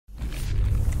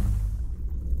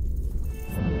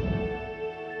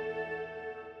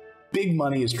Big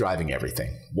money is driving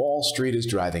everything. Wall Street is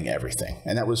driving everything.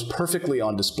 And that was perfectly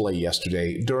on display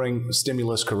yesterday during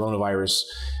stimulus coronavirus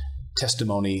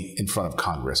testimony in front of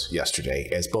Congress yesterday,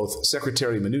 as both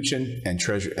Secretary Mnuchin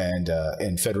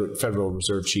and Federal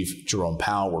Reserve Chief Jerome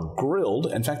Powell were grilled.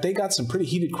 In fact, they got some pretty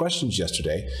heated questions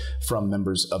yesterday from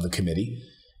members of the committee,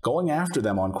 going after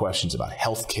them on questions about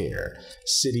health care,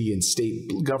 city and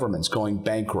state governments going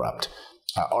bankrupt.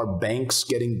 Are banks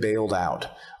getting bailed out?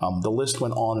 The list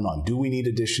went on and on. Do we need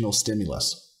additional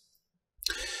stimulus?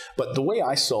 But the way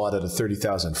I saw it at a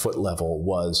 30,000-foot level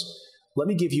was, let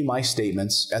me give you my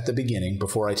statements at the beginning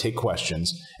before I take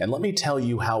questions, and let me tell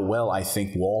you how well I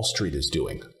think Wall Street is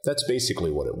doing. That's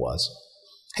basically what it was.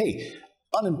 Hey,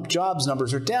 jobs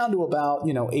numbers are down to about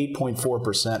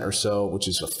 8.4% or so, which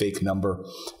is a fake number.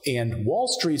 And Wall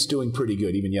Street's doing pretty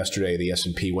good. Even yesterday, the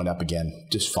S&P went up again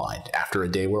just fine. After a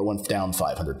day where it went down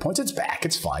 500 points, it's back.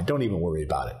 It's fine. Don't even worry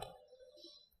about it.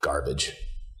 Garbage.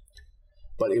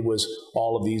 But it was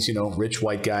all of these, rich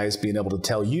white guys being able to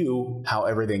tell you how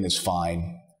everything is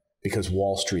fine because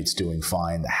Wall Street's doing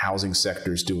fine. The housing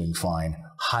sector's doing fine.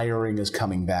 Hiring is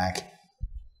coming back.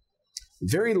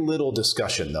 Very little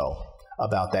discussion, though,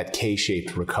 about that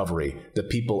K-shaped recovery, the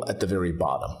people at the very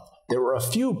bottom. There were a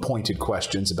few pointed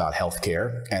questions about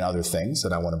healthcare and other things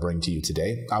that I want to bring to you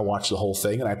today. I watched the whole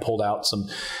thing and I pulled out some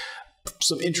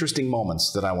interesting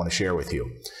moments that I want to share with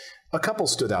you. A couple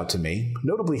stood out to me,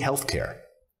 notably healthcare,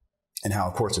 and how,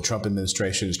 of course, the Trump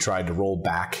administration has tried to roll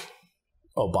back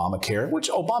Obamacare,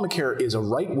 which Obamacare is a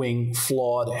right-wing,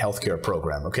 flawed healthcare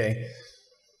program, okay?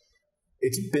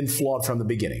 It's been flawed from the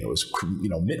beginning. It was,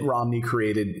 Mitt Romney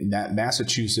created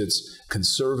Massachusetts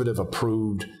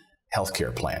conservative-approved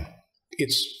healthcare plan.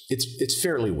 It's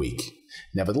fairly weak.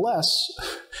 Nevertheless,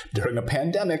 during a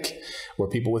pandemic where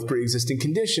people with pre-existing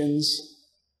conditions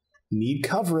need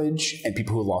coverage and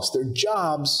people who lost their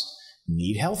jobs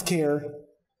need healthcare,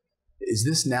 is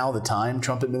this now the time,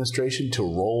 Trump administration, to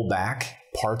roll back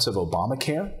parts of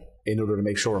Obamacare in order to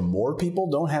make sure more people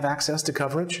don't have access to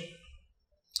coverage?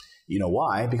 You know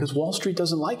why? Because Wall Street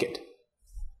doesn't like it.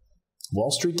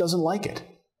 Wall Street doesn't like it.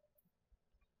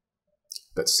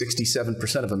 But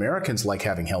 67% of Americans like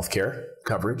having health care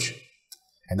coverage.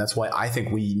 And that's why I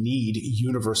think we need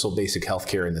universal basic health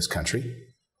care in this country.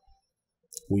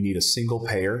 We need a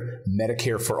single-payer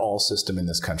Medicare for all system in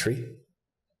this country.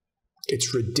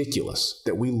 It's ridiculous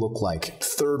that we look like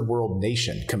third world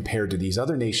nation compared to these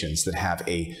other nations that have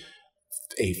a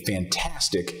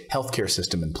fantastic healthcare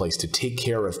system in place to take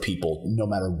care of people no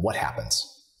matter what happens.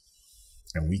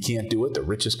 And we can't do it, the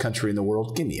richest country in the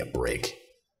world. Give me a break.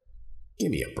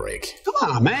 Give me a break. Come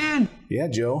on, man. Yeah,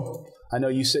 Joe. I know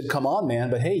you said come on,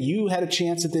 man, but hey, you had a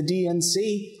chance at the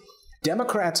DNC.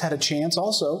 Democrats had a chance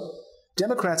also.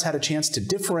 Democrats had a chance to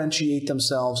differentiate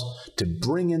themselves, to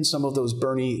bring in some of those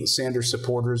Bernie Sanders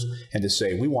supporters and to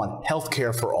say, we want health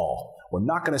care for all. We're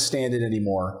not going to stand it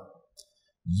anymore.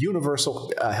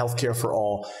 Universal health care for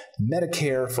all,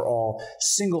 Medicare for all,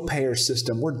 single-payer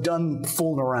system. We're done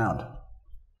fooling around.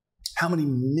 How many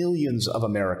millions of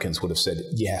Americans would have said,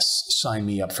 yes, sign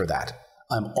me up for that.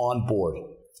 I'm on board.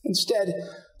 Instead,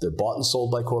 they're bought and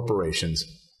sold by corporations,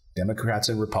 Democrats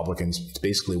and Republicans. It's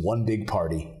basically one big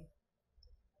party.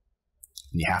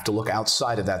 And you have to look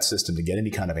outside of that system to get any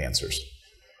kind of answers.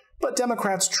 But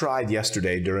Democrats tried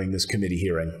yesterday during this committee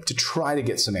hearing to try to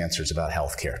get some answers about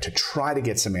health care, to try to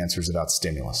get some answers about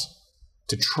stimulus,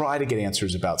 to try to get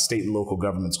answers about state and local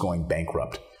governments going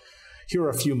bankrupt. Here are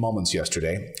a few moments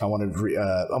yesterday. I'm going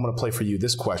to play for you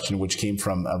this question, which came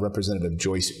from Representative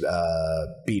Joyce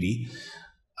Beatty.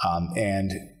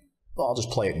 And I'll just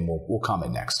play it and we'll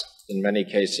comment next. In many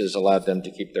cases, allowed them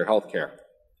to keep their health care.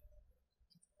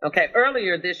 Okay,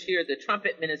 earlier this year, the Trump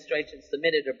administration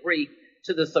submitted a brief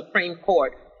to the Supreme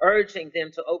Court urging them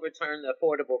to overturn the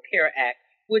Affordable Care Act,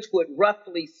 which would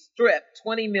roughly strip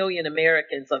 20 million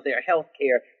Americans of their health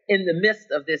care in the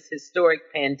midst of this historic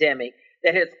pandemic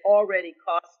that has already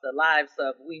cost the lives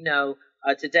of, we know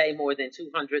today, more than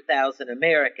 200,000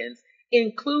 Americans,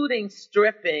 including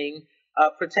stripping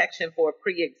protection for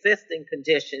pre-existing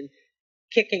conditions,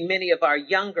 kicking many of our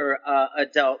younger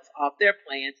adults off their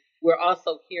plans. We're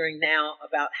also hearing now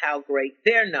about how great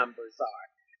their numbers are.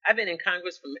 I've been in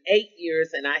Congress for 8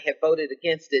 years, and I have voted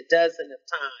against it dozens of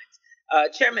times.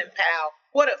 Chairman Powell,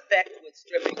 what effect would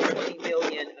stripping 20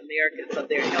 million Americans of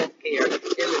their health care in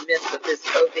the midst of this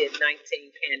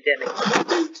COVID-19 pandemic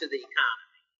do to the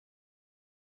economy?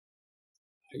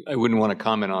 I wouldn't want to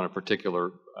comment on a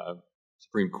particular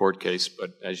Supreme Court case,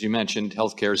 but as you mentioned,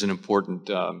 health care is an important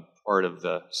part of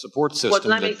the support system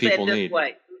that people need.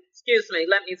 Excuse me,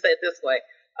 let me say it this way,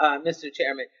 Mr.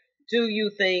 Chairman. Do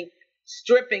you think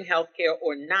stripping health care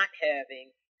or not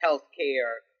having health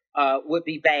care would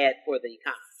be bad for the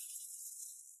economy.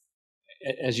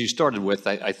 As you started with,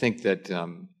 I think that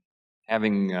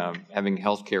having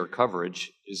health care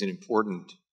coverage is an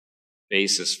important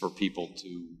basis for people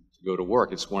to go to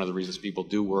work. It's one of the reasons people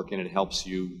do work, and it helps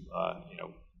you,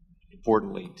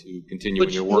 importantly, to continue in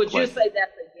your work life. Would you say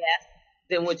that's a yes?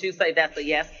 Then would you say that's a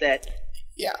yes?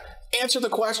 Yeah. Answer the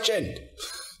question.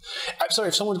 I'm sorry,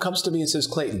 if someone comes to me and says,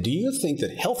 Clayton, do you think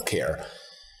that healthcare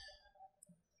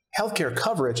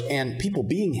coverage and people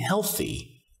being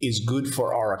healthy is good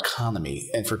for our economy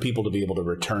and for people to be able to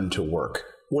return to work?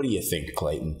 What do you think,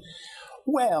 Clayton?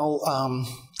 Well,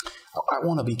 I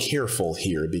want to be careful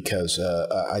here because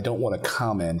I don't want to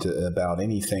comment about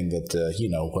anything that,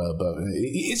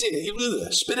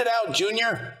 spit it out,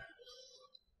 Junior.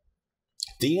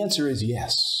 The answer is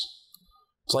yes.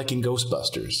 It's like in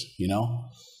Ghostbusters,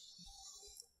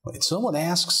 When someone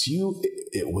asks you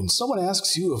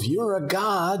if you're a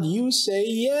god, you say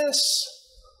yes.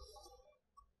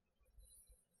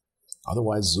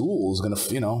 Otherwise, Zool is going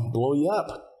to, blow you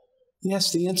up.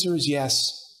 Yes, the answer is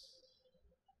yes.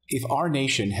 If our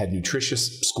nation had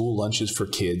nutritious school lunches for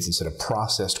kids instead of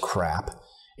processed crap,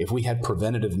 if we had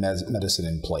preventative medicine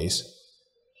in place,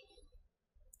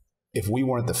 if we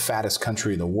weren't the fattest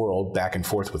country in the world back and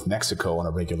forth with Mexico on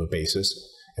a regular basis,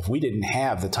 if we didn't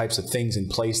have the types of things in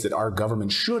place that our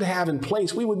government should have in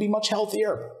place, we would be much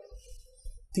healthier.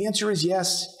 The answer is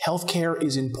yes, healthcare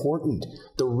is important.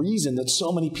 The reason that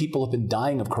so many people have been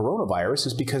dying of coronavirus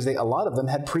is because a lot of them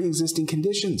had pre-existing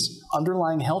conditions,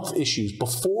 underlying health issues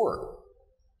before.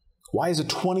 Why is a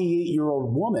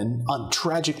 28-year-old woman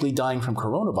tragically dying from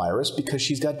coronavirus? Because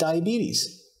she's got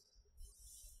diabetes.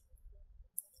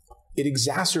 It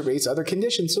exacerbates other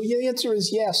conditions. So the answer is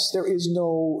yes. There is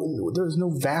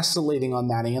no vacillating on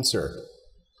that answer.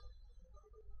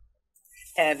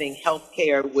 Having health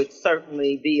care would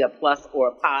certainly be a plus or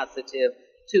a positive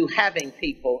to having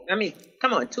people. I mean,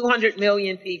 come on, 200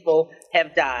 million people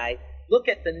have died. Look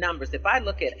at the numbers. If I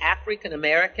look at African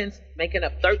Americans making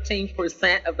up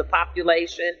 13% of the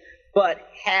population, but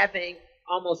having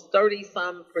almost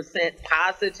 30-some%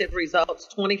 positive results,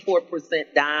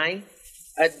 24% dying,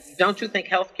 don't you think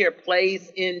healthcare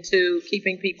plays into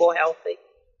keeping people healthy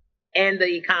and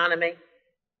the economy?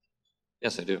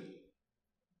 Yes, I do.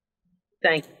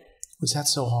 Thank you. Was that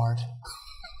so hard?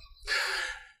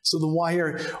 So then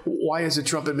why is the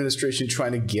Trump administration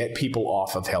trying to get people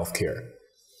off of healthcare?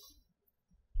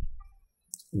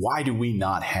 Why do we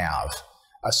not have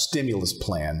a stimulus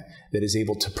plan that is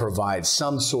able to provide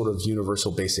some sort of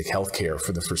universal basic health care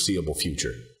for the foreseeable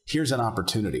future? Here's an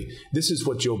opportunity. This is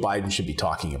what Joe Biden should be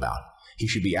talking about. He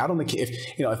should be out on the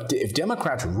if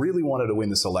Democrats really wanted to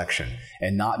win this election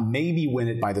and not maybe win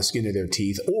it by the skin of their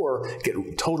teeth or get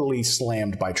totally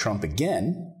slammed by Trump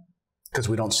again, because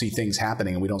we don't see things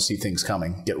happening and we don't see things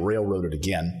coming, get railroaded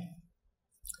again.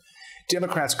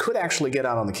 Democrats could actually get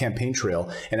out on the campaign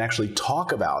trail and actually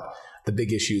talk about the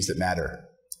big issues that matter.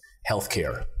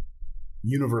 Healthcare,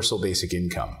 universal basic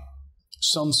income,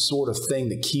 some sort of thing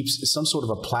that keeps, some sort of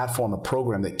a platform, a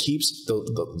program that keeps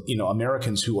the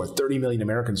Americans who are 30 million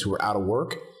Americans who are out of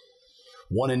work.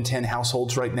 1 in 10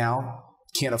 households right now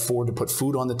can't afford to put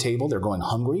food on the table. They're going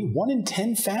hungry. 1 in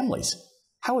 10 families.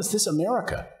 How is this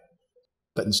America?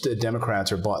 But instead,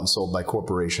 Democrats are bought and sold by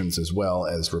corporations as well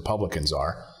as Republicans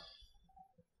are.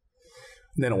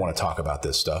 And they don't want to talk about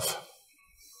this stuff.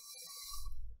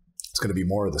 It's going to be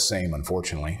more of the same,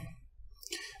 unfortunately.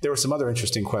 There were some other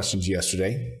interesting questions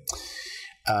yesterday.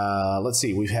 Let's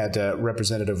see. We've had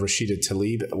Representative Rashida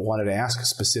Tlaib wanted to ask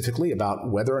specifically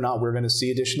about whether or not we're going to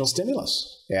see additional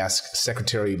stimulus. Ask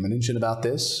Secretary Mnuchin about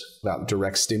this, about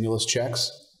direct stimulus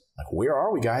checks. Like, where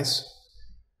are we, guys?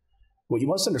 What you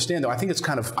must understand, though, I think it's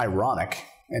kind of ironic,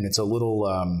 and it's a little,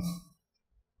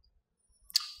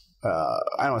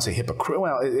 I don't want to say hypocritical.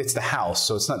 Well, it's the House,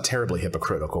 so it's not terribly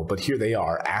hypocritical, but here they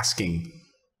are asking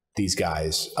these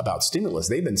guys about stimulus.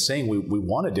 They've been saying we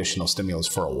want additional stimulus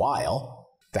for a while.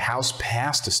 The House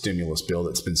passed a stimulus bill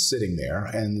that's been sitting there,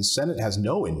 and the Senate has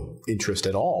no interest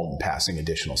at all in passing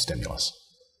additional stimulus.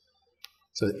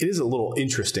 So it is a little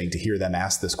interesting to hear them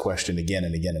ask this question again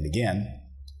and again and again.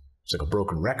 It's like a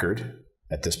broken record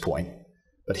at this point.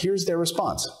 But here's their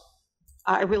response.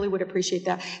 I really would appreciate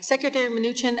that. Secretary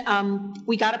Mnuchin,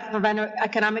 we got to prevent an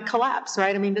economic collapse,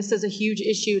 right? I mean, this is a huge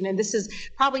issue, and this is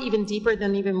probably even deeper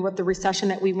than even what the recession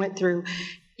that we went through.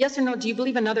 Yes or no, do you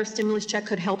believe another stimulus check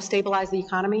could help stabilize the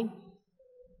economy?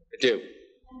 I do.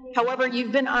 However,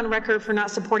 you've been on record for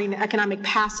not supporting the economic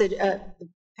package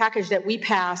that we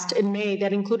passed in May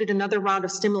that included another round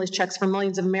of stimulus checks for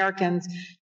millions of Americans.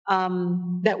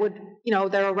 that would,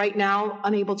 that are right now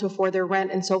unable to afford their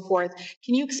rent and so forth.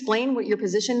 Can you explain what your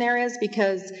position there is?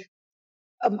 Because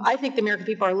I think the American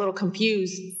people are a little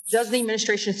confused. Does the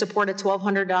administration support a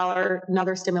 $1,200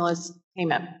 another stimulus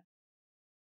payment?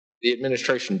 The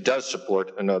administration does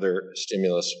support another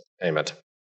stimulus payment.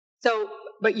 So,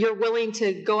 but you're willing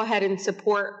to go ahead and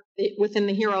support within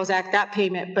the HEROES Act that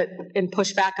payment, and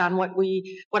push back on what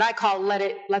I call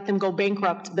let them go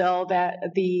bankrupt bill that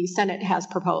the Senate has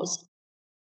proposed.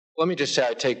 Let me just say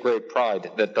I take great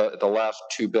pride that the last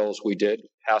two bills we did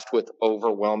passed with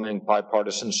overwhelming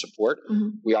bipartisan support. Mm-hmm.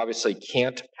 We obviously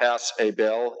can't pass a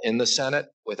bill in the Senate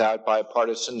without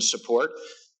bipartisan support.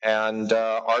 And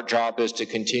our job is to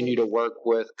continue to work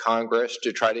with Congress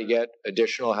to try to get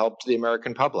additional help to the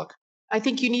American public. I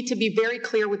think you need to be very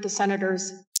clear with the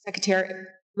senators, Secretary,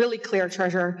 really clear,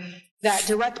 Treasurer, that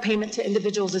direct payment to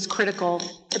individuals is critical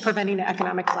to preventing an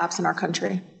economic collapse in our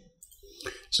country.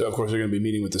 So, of course, we're going to be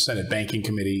meeting with the Senate Banking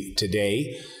Committee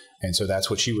today. And so that's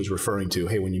what she was referring to.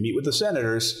 Hey, when you meet with the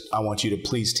senators, I want you to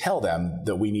please tell them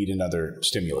that we need another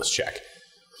stimulus check.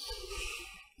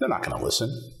 They're not going to listen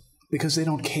because they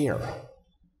don't care.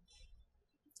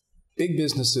 Big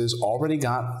businesses already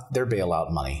got their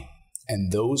bailout money,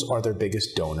 and those are their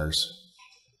biggest donors.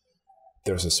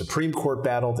 There's a Supreme Court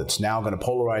battle that's now going to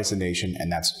polarize the nation,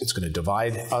 and it's going to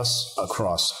divide us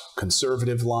across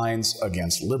conservative lines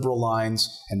against liberal lines,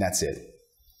 and that's it.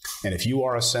 And if you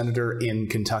are a senator in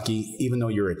Kentucky, even though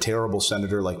you're a terrible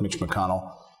senator like Mitch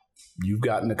McConnell, you've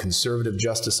gotten a conservative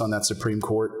justice on that Supreme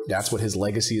Court. That's what his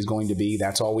legacy is going to be.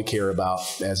 That's all we care about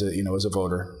as a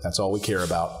voter. That's all we care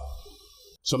about.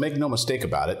 So make no mistake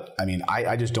about it. I mean,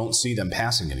 I just don't see them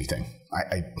passing anything.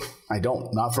 I don't,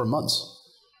 not for months.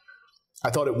 I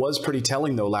thought it was pretty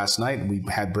telling, though, last night. We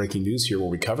had breaking news here where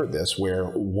we covered this, where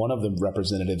one of the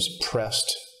representatives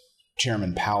pressed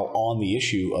Chairman Powell on the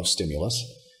issue of stimulus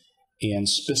and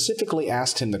specifically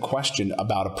asked him the question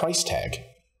about a price tag.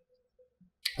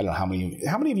 I don't know how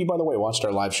many of you, by the way, watched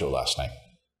our live show last night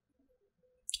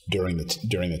during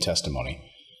the testimony.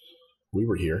 We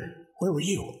were here. Where were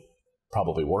you?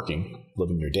 Probably working,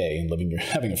 living your day, and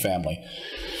having a family.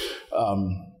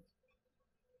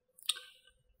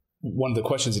 One of the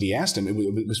questions that he asked him, it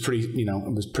was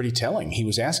pretty telling. He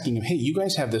was asking him, "Hey, you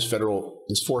guys have this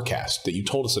forecast that you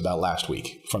told us about last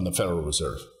week from the Federal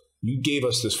Reserve. You gave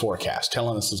us this forecast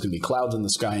telling us there's going to be clouds in the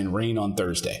sky and rain on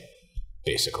Thursday,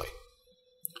 basically.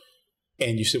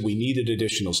 And you said we needed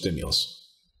additional stimulus.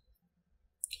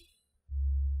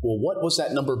 Well, what was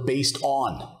that number based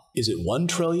on? Is it 1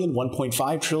 trillion,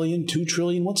 1.5 trillion, 2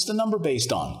 trillion? What's the number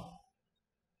based on?"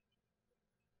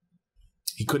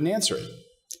 He couldn't answer it.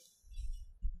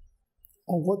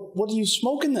 Well, what are you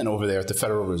smoking then over there at the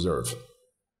Federal Reserve?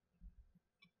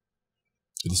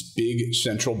 This big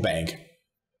central bank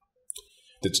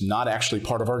that's not actually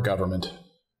part of our government,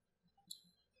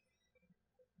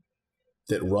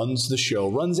 that runs the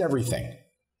show, runs everything.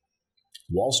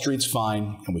 Wall Street's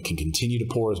fine, and we can continue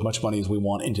to pour as much money as we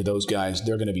want into those guys.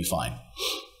 They're going to be fine.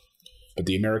 But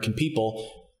the American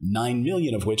people, 9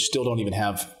 million of which still don't even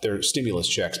have their stimulus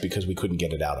checks because we couldn't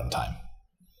get it out on time.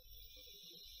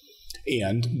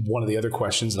 And one of the other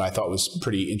questions that I thought was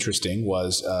pretty interesting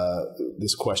was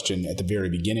this question at the very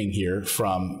beginning here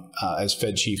from, as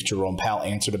Fed Chief Jerome Powell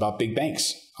answered about big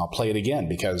banks. I'll play it again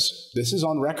because this is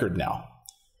on record now.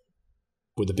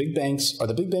 Are the big banks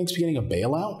getting a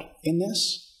bailout in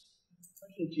this? The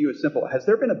question to you is simple. Has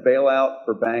there been a bailout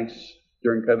for banks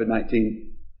during COVID-19?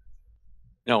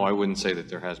 No, I wouldn't say that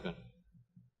there has been.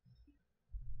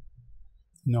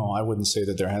 No, I wouldn't say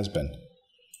that there has been.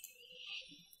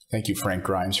 Thank you, Frank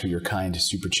Grimes, for your kind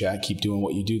super chat. Keep doing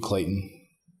what you do, Clayton.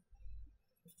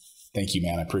 Thank you,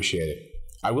 man. I appreciate it.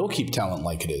 I will keep telling it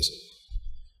like it is.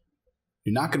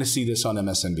 You're not going to see this on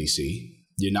MSNBC.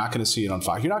 You're not going to see it on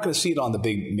Fox. You're not going to see it on the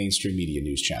big mainstream media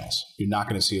news channels. You're not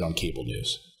going to see it on cable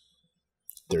news.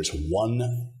 There's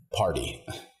one party,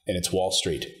 and it's Wall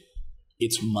Street.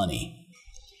 It's money.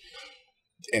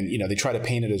 And, they try to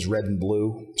paint it as red and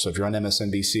blue. So if you're on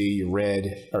MSNBC, you're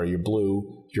red, or you're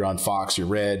blue. If you're on Fox, you're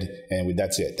red. And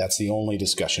that's it. That's the only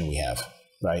discussion we have,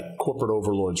 right? Corporate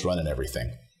overlords running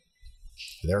everything.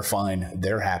 They're fine.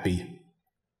 They're happy.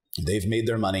 They've made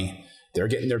their money. They're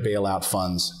getting their bailout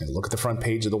funds. And look at the front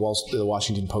page of the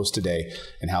Washington Post today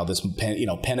and how this,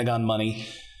 Pentagon money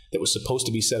that was supposed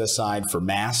to be set aside for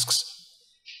masks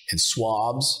and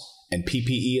swabs and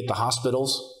PPE at the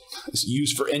hospitals is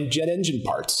used for jet engine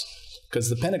parts because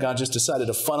the Pentagon just decided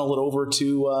to funnel it over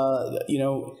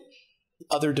to,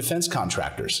 other defense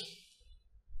contractors.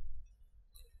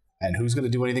 And who's going to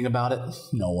do anything about it?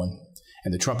 No one.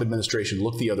 And the Trump administration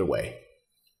looked the other way.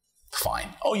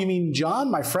 Fine. Oh, you mean John,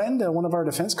 my friend, one of our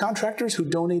defense contractors who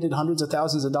donated hundreds of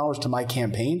thousands of dollars to my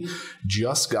campaign,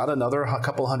 just got another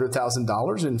couple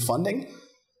 $100,000 in funding?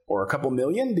 Or a couple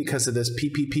million because of this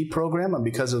PPP program and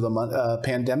because of the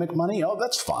pandemic money? Oh,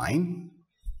 that's fine.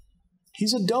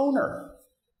 He's a donor.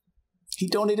 He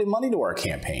donated money to our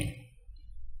campaign.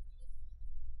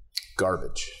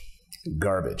 Garbage.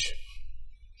 Garbage.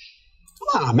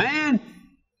 Come on, man.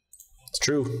 It's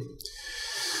true.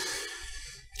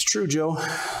 It's true, Joe.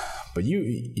 But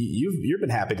you've been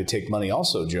happy to take money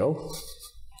also, Joe.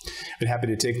 Been happy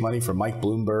to take money from Mike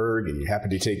Bloomberg, and you're happy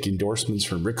to take endorsements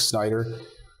from Rick Snyder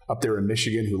up there in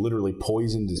Michigan, who literally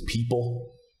poisoned his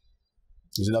people.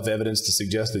 There's enough evidence to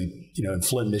suggest that, in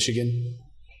Flint, Michigan,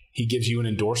 he gives you an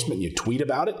endorsement and you tweet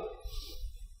about it.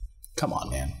 Come on,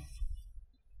 man.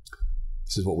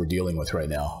 This is what we're dealing with right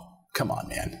now. Come on,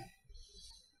 man.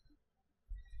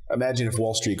 Imagine if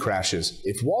Wall Street crashes.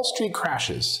 If Wall Street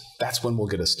crashes, that's when we'll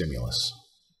get a stimulus.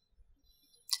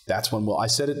 That's when I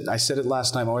said it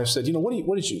last time. My wife said,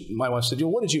 my wife said,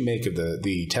 what did you make of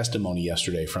the testimony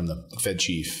yesterday from the Fed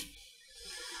chief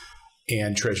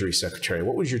and Treasury Secretary?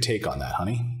 What was your take on that,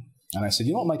 honey? And I said,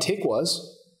 what my take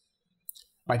was?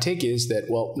 My take is that,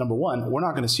 well, number one, we're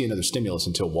not going to see another stimulus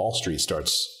until Wall Street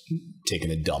starts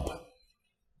taking a dump.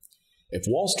 If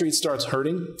Wall Street starts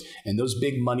hurting and those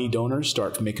big money donors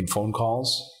start making phone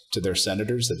calls to their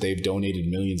senators that they've donated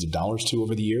millions of dollars to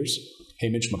over the years, hey,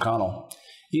 Mitch McConnell,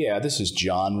 yeah, this is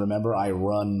John. Remember, I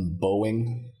run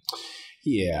Boeing.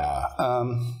 Yeah,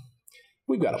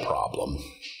 we've got a problem.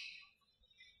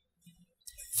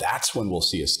 That's when we'll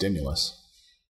see a stimulus.